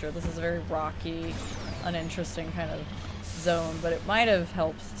texture. This is a very rocky, uninteresting kind of zone, but it might have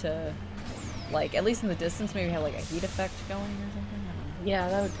helped to, like, at least in the distance, maybe have like a heat effect going or something. I don't know. Yeah,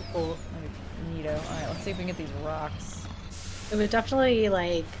 that would be cool. That'd be neato. Alright, let's see if we can get these rocks. It would definitely,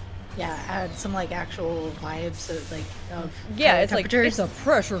 like, yeah, add some, like, actual vibes of, like, of yeah, it's like, temperatures. it's a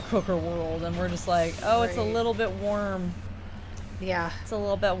pressure cooker world, and we're just like, oh, it's a Right. little bit warm. Yeah. It's a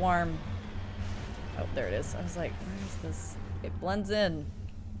little bit warm. Oh, there it is. I was like, where is this? It blends in.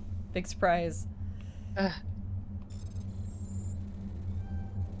 Big surprise.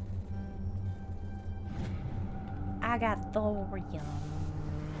 I got thorium.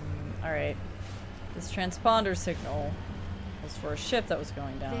 Alright. This transponder signal was for a ship that was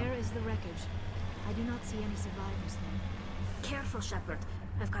going down. There is the wreckage. I do not see any survivors there. Careful, Shepard.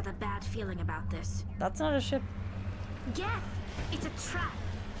 I've got a bad feeling about this. That's not a ship. Geth! It's a trap!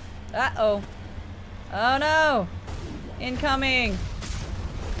 Uh-oh. Oh no! Incoming!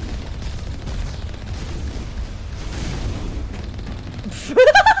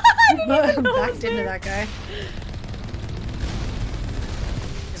 Backed into that guy.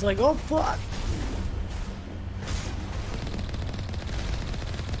 She's like, oh fuck.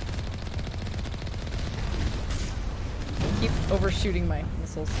 Keep overshooting my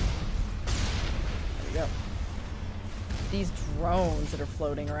missiles. There we go. These drones that are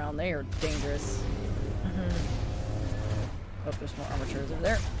floating around, they are dangerous. Oh, there's more armatures over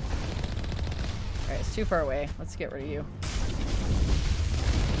there. Alright, it's too far away. Let's get rid of you.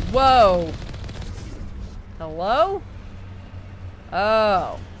 Whoa! Hello?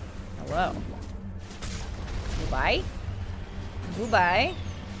 Oh. Hello. Goodbye? Goodbye?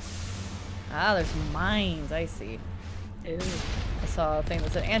 Ah, there's mines. I see. Ew. I saw a thing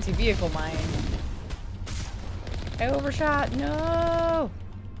that said anti-vehicle mine. I overshot. No!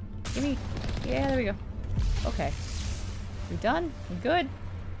 Gimme. Yeah, there we go. Okay. We done? We good?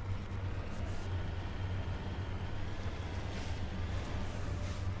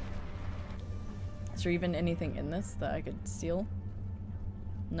 Is there even anything in this that I could steal?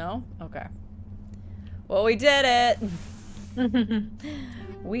 No? Okay. Well, we did it!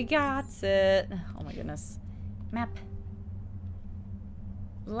 We got it. Oh my goodness. Map.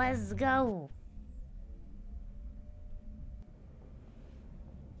 Let's go.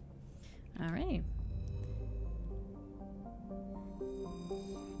 Alright.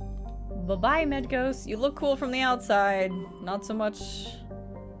 Bye-bye, Medghost. You look cool from the outside. Not so much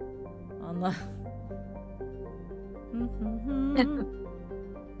on the...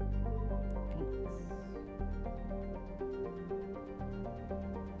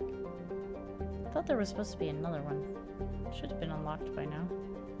 I thought there was supposed to be another one. Should have been unlocked by now.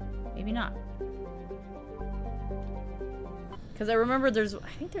 Maybe not. Because I remember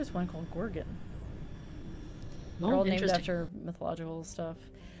I think there's one called Gorgon. They're all named after mythological stuff.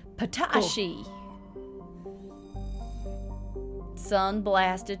 Patashi!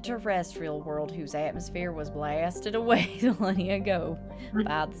 Sun-blasted terrestrial world whose atmosphere was blasted away millennia ago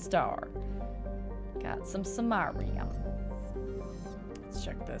by the star. Got some Samarium. Let's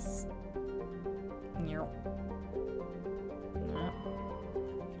check this.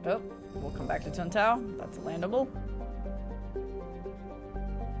 Oh, we'll come back to Tuntao. That's landable.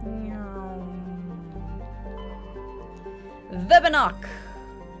 Vebanok!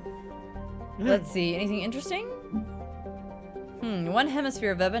 Let's see, anything interesting? One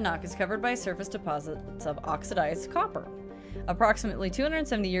hemisphere of Vebanok is covered by surface deposits of oxidized copper. Approximately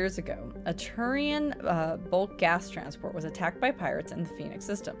 270 years ago, a Turian bulk gas transport was attacked by pirates in the Phoenix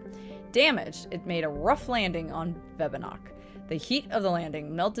system. Damaged, it made a rough landing on Vebanok. The heat of the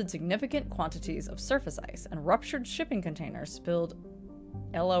landing melted significant quantities of surface ice, and ruptured shipping containers spilled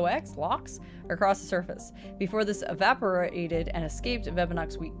LOX across the surface. Before this evaporated and escaped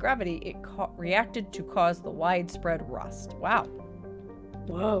Vebanok's weak gravity, it reacted to cause the widespread rust. Wow.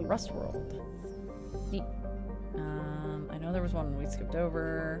 Whoa. Rust world. Neat. I know there was one we skipped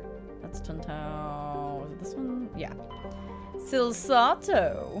over. That's Tuntao. Was it this one? Yeah.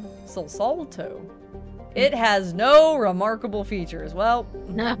 Silsato. It has no remarkable features. Well,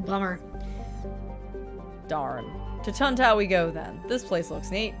 nah, bummer. Darn. To Tuntao we go then. This place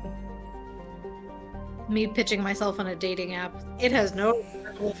looks neat. Me pitching myself on a dating app. It has no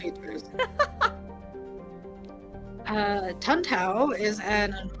remarkable features. Tuntao is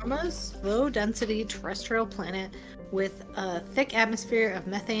an enormous, low-density terrestrial planet with a thick atmosphere of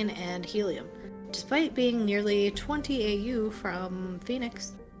methane and helium. Despite being nearly 20 AU from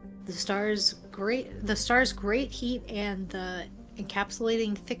Phoenix, the star's great heat and the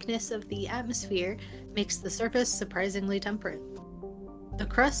encapsulating thickness of the atmosphere makes the surface surprisingly temperate. The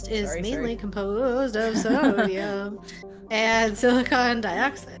crust is mainly composed of sodium and silicon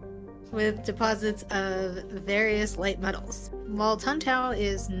dioxide, with deposits of various light metals. While Tuntao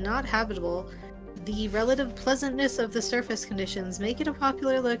is not habitable, the relative pleasantness of the surface conditions make it a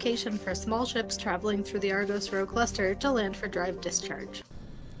popular location for small ships traveling through the Argos Row cluster to land for drive discharge.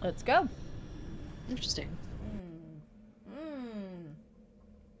 Let's go. Interesting.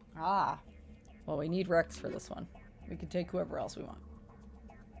 Ah. Well, we need Rex for this one. We can take whoever else we want.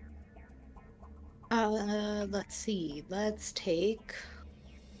 Let's see. Let's take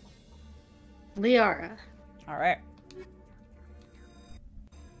Liara. All right.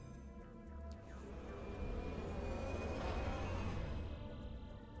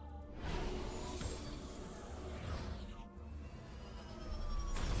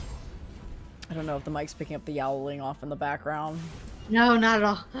 I don't know if the mic's picking up the yowling off in the background. No, not at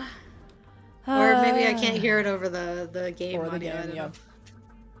all. Or maybe I can't hear it over the game or the audio. game, yeah.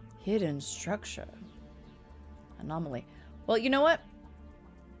 Hidden structure. Anomaly. Well, you know what?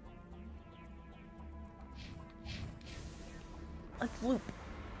 Let's loop.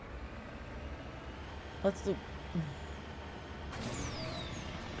 Let's loop.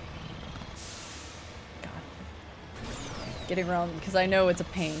 Getting around, because I know it's a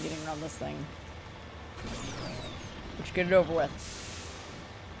pain getting around this thing. Let's get it over with.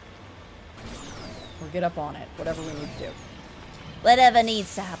 Or get up on it. Whatever we need to do. Whatever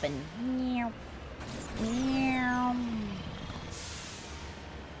needs to happen. Meow. Meow.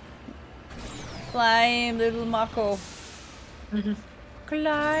 Climb, little Mako.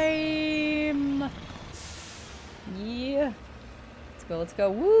 Climb. Yeah. Let's go, let's go.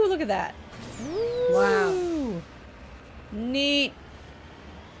 Woo, look at that. Woo. Wow. Neat.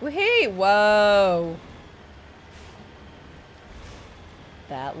 Hey, whoa.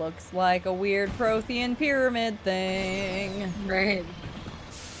 That looks like a weird Prothean pyramid thing. Right.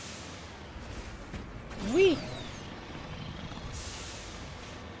 Wee.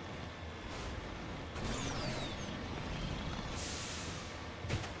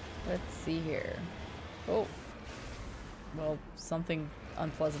 Let's see here. Oh. Well, something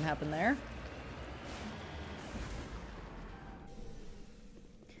unpleasant happened there.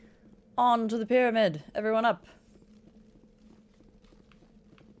 On to the pyramid. Everyone up.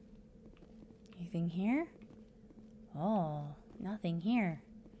 Anything here? Oh, nothing here.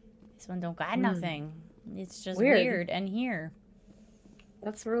 This one don't got nothing. It's just weird and here.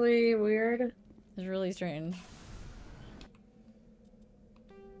 That's really weird. It's really strange.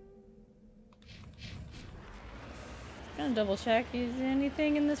 Gonna double check. Is there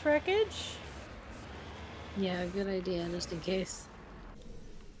anything in this wreckage? Yeah, good idea, just in case.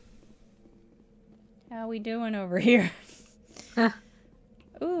 How we doing over here?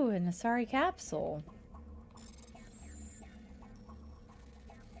 Ooh, an Asari capsule.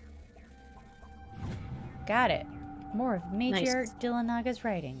 Got it. More of Matriarch Dillanaga's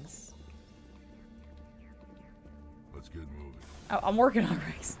writings. Let's get moving. Oh, I'm working on it,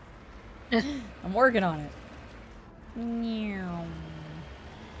 Rex. I'm working on it. Meow.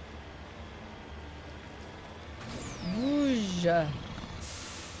 Bouge.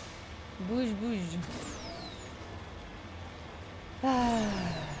 Bouge, bouge.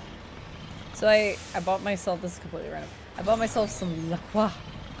 So I bought myself, this is completely random, I bought myself some laqua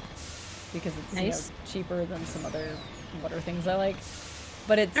because it's you know, cheaper than some other water things I like,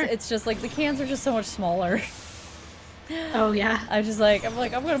 but it's just like the cans are just so much smaller. Oh yeah. I'm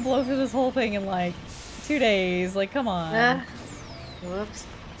gonna blow through this whole thing in like 2 days, like come on. Whoops.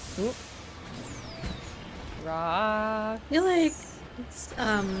 Oop. Rock. I feel like it's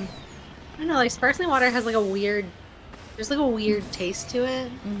I don't know, like sparkling water has like a weird, there's like a weird taste to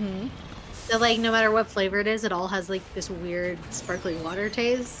it. Mm-hmm. So like no matter what flavor it is, it all has like this weird sparkling water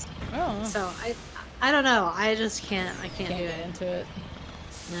taste. Oh. So I don't know. I just can't do get it. into it.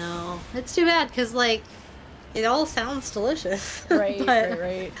 No, it's too bad because like it all sounds delicious. Right, but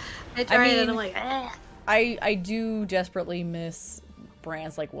right. I tried it and I'm like, eh. I do desperately miss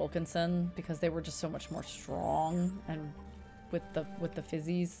brands like Wilkinson because they were just so much more strong and with the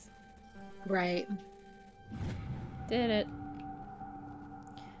fizzies. Right. Did it.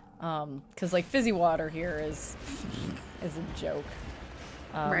 Because like fizzy water here is a joke.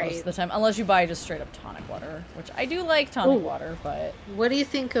 Most of the time, unless you buy just straight up tonic water, which I do like tonic water, but... What do you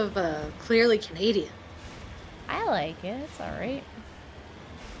think of Clearly Canadian? I like it. It's alright.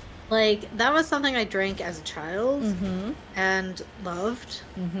 Like, that was something I drank as a child and loved.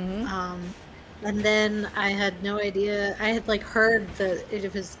 And then I had no idea. I had like heard that it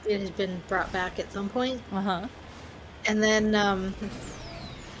had been brought back at some point. And then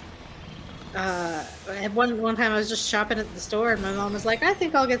at one time I was just shopping at the store and my mom was like, I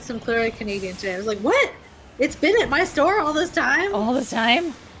think I'll get some Clearly Canadian today. I was like, what? It's been at my store all this time? All this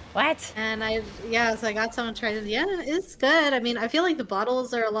time? What? And so I got some and tried it. Yeah, it's good. I mean, I feel like the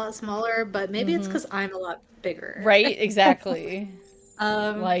bottles are a lot smaller, but maybe it's because I'm a lot bigger. Right, exactly.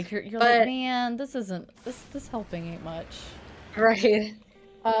 Like you're but, like, man, this helping ain't much. Right.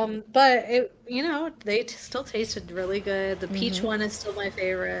 But it, you know, they still tasted really good. The peach one is still my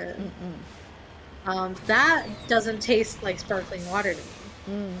favorite. That doesn't taste like sparkling water to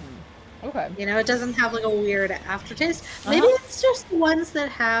me. Okay. You know, it doesn't have like a weird aftertaste. Maybe it's just the ones that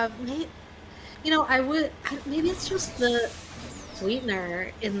have, you know, maybe it's just the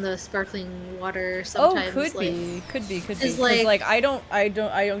sweetener in the sparkling water sometimes. Oh, could be. Because like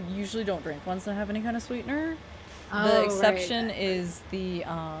I usually don't drink ones that have any kind of sweetener. The exception is the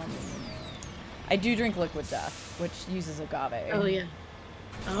I do drink Liquid Death, which uses agave. Oh yeah.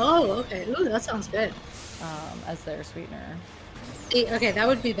 Oh, okay. Ooh, that sounds good. As their sweetener. Okay, that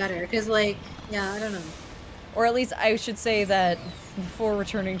would be better because, like, yeah, I don't know. Or at least I should say that before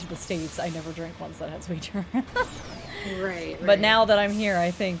returning to the States, I never drank ones that had sweetener. Right. But now that I'm here, I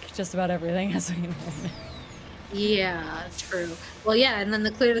think just about everything has sweetener. Yeah, true. Well, yeah, and then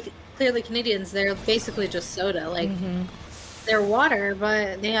the Clearly Canadians, they're basically just soda. Like, They're water,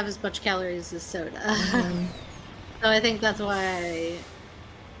 but they have as much calories as soda. So I think that's why.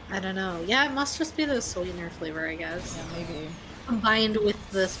 I don't know. Yeah, it must just be the sweetener flavor, I guess. Yeah, maybe. Combined with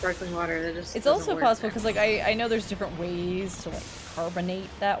the sparkling water, that just it's also possible because like I know there's different ways to like carbonate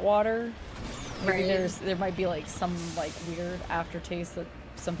that water. Maybe there might be like some like weird aftertaste that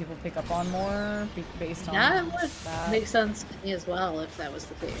some people pick up on more based on that would that. make sense to me as well if that was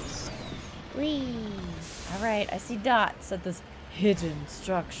the case. Whee! All right, I see dots at this hidden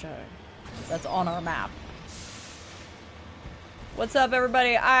structure that's on our map. What's up,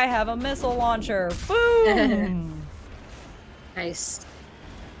 everybody? I have a missile launcher. Boom! Nice.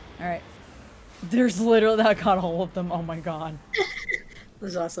 All right. There's literally that got all of them. Oh my god.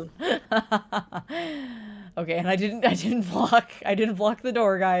 This is awesome. Okay, and I didn't block the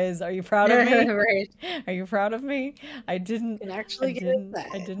door, guys. Are you proud of me? Right. Are you proud of me? I didn't I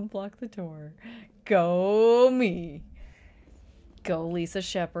didn't block the door. Go me. Go Lisa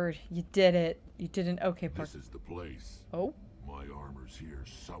Shepherd. You did it. You didn't. Okay, Park. This is the place. Oh. My armor's here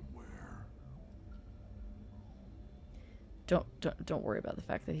somewhere. Don't worry about the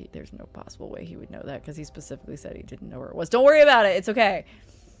fact that there's no possible way he would know that because he specifically said he didn't know where it was. Don't worry about it. It's okay.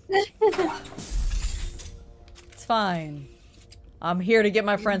 It's fine. I'm here to get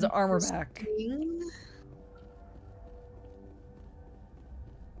my friend's armor back.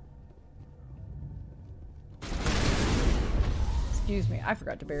 Excuse me. I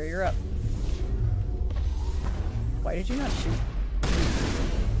forgot to bury her up. Why did you not shoot?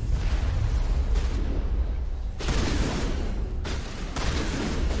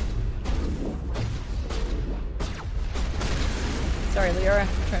 Sorry, Liara.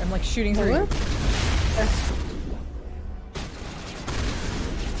 I'm like shooting through you.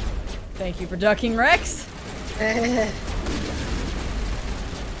 Thank you for ducking, Rex.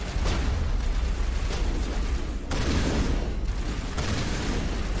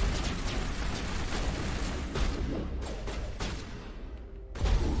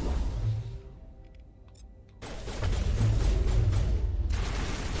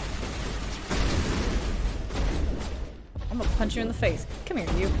 I'm gonna punch you in the face. Come here,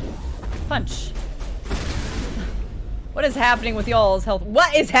 you. Punch. What is happening with y'all's health?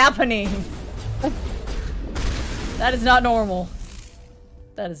 What is happening? That is not normal.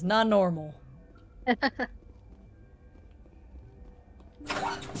 That is not normal. Give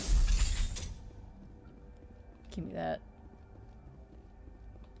me that.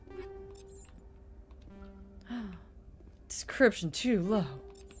 Description too low.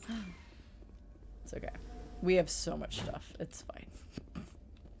 It's okay. We have so much stuff. It's fine.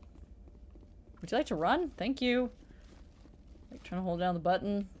 Would you like to run? Thank you. Like trying to hold down the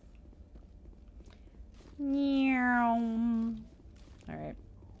button. Alright.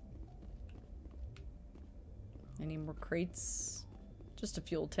 Any more crates? Just a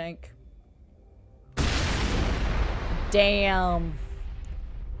fuel tank. Damn.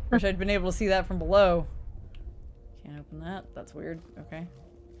 Wish I'd been able to see that from below. Can't open that. That's weird. Okay.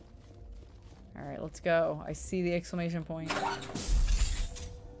 Alright, let's go. I see the exclamation point.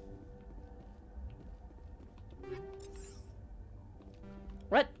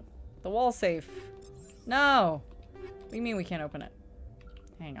 What? The wall safe. No! What do you mean we can't open it?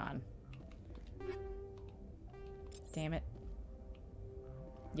 Hang on. Damn it.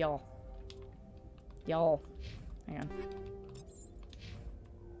 Y'all. Y'all. Hang on.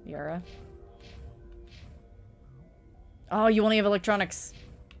 Yara. Oh, you only have electronics.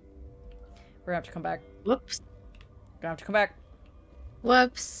 We're gonna have to come back. Whoops. Gonna have to come back.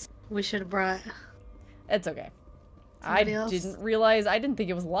 Whoops. We should have brought... It's okay. Somebody else? Didn't realize... I didn't think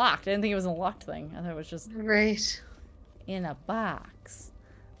it was locked. I didn't think it was a locked thing. I thought it was just... Right. In a box.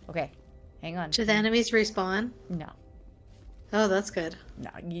 Okay. Hang on. Should the enemies respawn? No. Oh, that's good. No,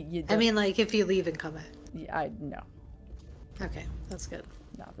 you I mean, like, if you leave and come back. No. Okay, that's good.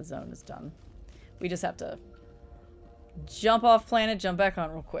 No, the zone is done. We just have to jump off planet, jump back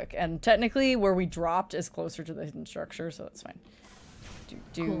on real quick. And technically, where we dropped is closer to the hidden structure, so that's fine.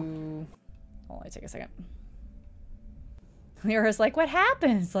 Cool. Hold on, take a second. Lyra's like, what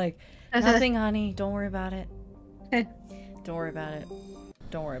happened? It's like, nothing, honey. Don't worry about it. Don't worry about it.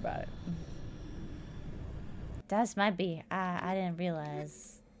 Don't worry about it. That's might be. I didn't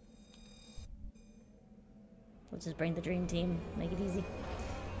realize. We'll just bring the dream team. Make it easy.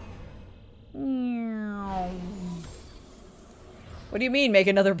 What do you mean make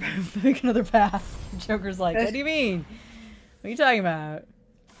another pass? Joker's like, what do you mean? What are you talking about?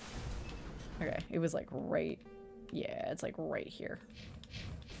 Okay, it was like right. Yeah, it's like right here.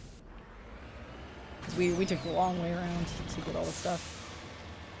 We took the long way around to get all the stuff.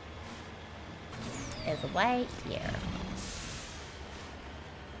 It's right here.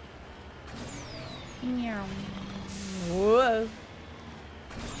 Meow. Whoa.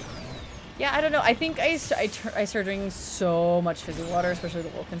 Yeah, I don't know. I think I started drinking so much fizzy water, especially the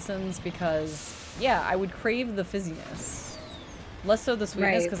Wilkinsons, because, yeah, I would crave the fizziness. Less so the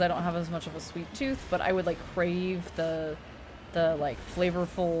sweetness, because I don't have as much of a sweet tooth, but I would, like, crave the like,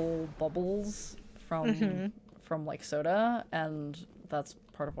 flavorful bubbles from, like, soda, and that's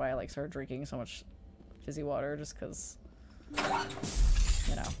part of why I, like, started drinking so much fizzy water, just because,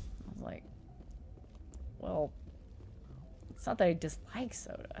 you know, I was like, well, it's not that I dislike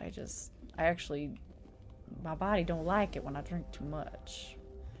soda, I actually, my body don't like it when I drink too much.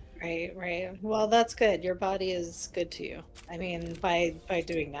 Right, right. Well, that's good. Your body is good to you. I mean, by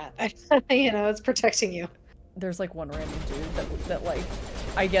doing that, you know, it's protecting you. There's like one random dude that like,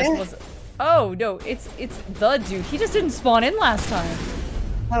 I guess was, oh no, it's the dude. He just didn't spawn in last time.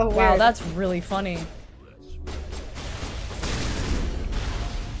 Oh, wow, weird. that's really funny.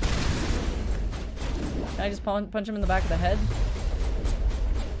 Can I just punch him in the back of the head?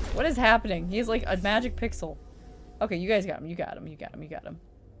 What is happening? He has like a magic pixel. Okay, you guys got him. You got him. You got him. You got him.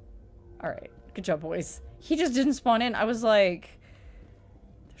 Alright. Good job, boys. He just didn't spawn in. I was like...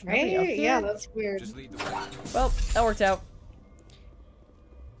 Right? Yeah, that's weird. Just lead the way. Well, that worked out.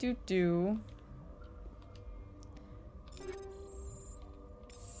 Doo-doo.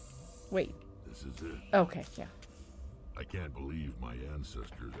 Wait. This is it. Okay, yeah. I can't believe my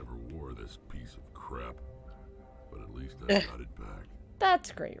ancestors ever wore this piece of crap. But at least I got it back.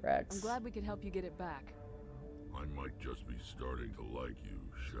 That's great, Rex. I'm glad we could help you get it back. I might just be starting to like you,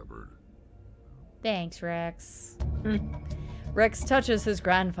 Shepard. Thanks, Rex. Rex touches his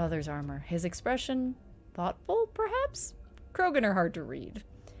grandfather's armor. His expression, thoughtful, perhaps? Krogan are hard to read.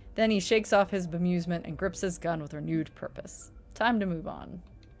 Then he shakes off his bemusement and grips his gun with renewed purpose. Time to move on.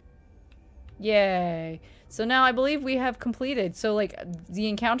 Yay. So now I believe we have completed. So, like, the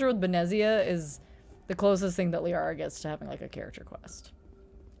encounter with Benezia is the closest thing that Liara gets to having, like, a character quest.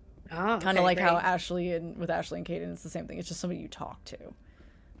 Oh, kind of like how with Ashley and Caden, it's the same thing. It's just somebody you talk to.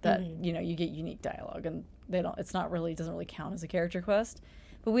 That, you know, you get unique dialogue, and they don't, it's not really, doesn't really count as a character quest.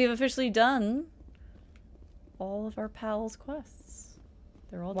 But we have officially done all of our pals' quests.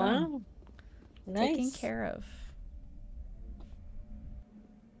 They're all done. Nice. Taken care of.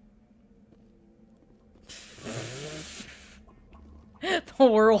 The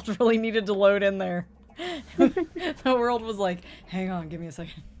world really needed to load in there. The world was like, hang on, give me a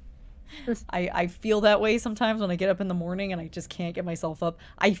second. I feel that way sometimes when I get up in the morning and I just can't get myself up.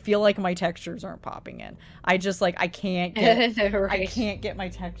 I feel like my textures aren't popping in. I just like, I can't get, Right. I can't get my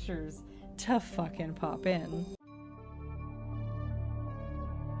textures to fucking pop in.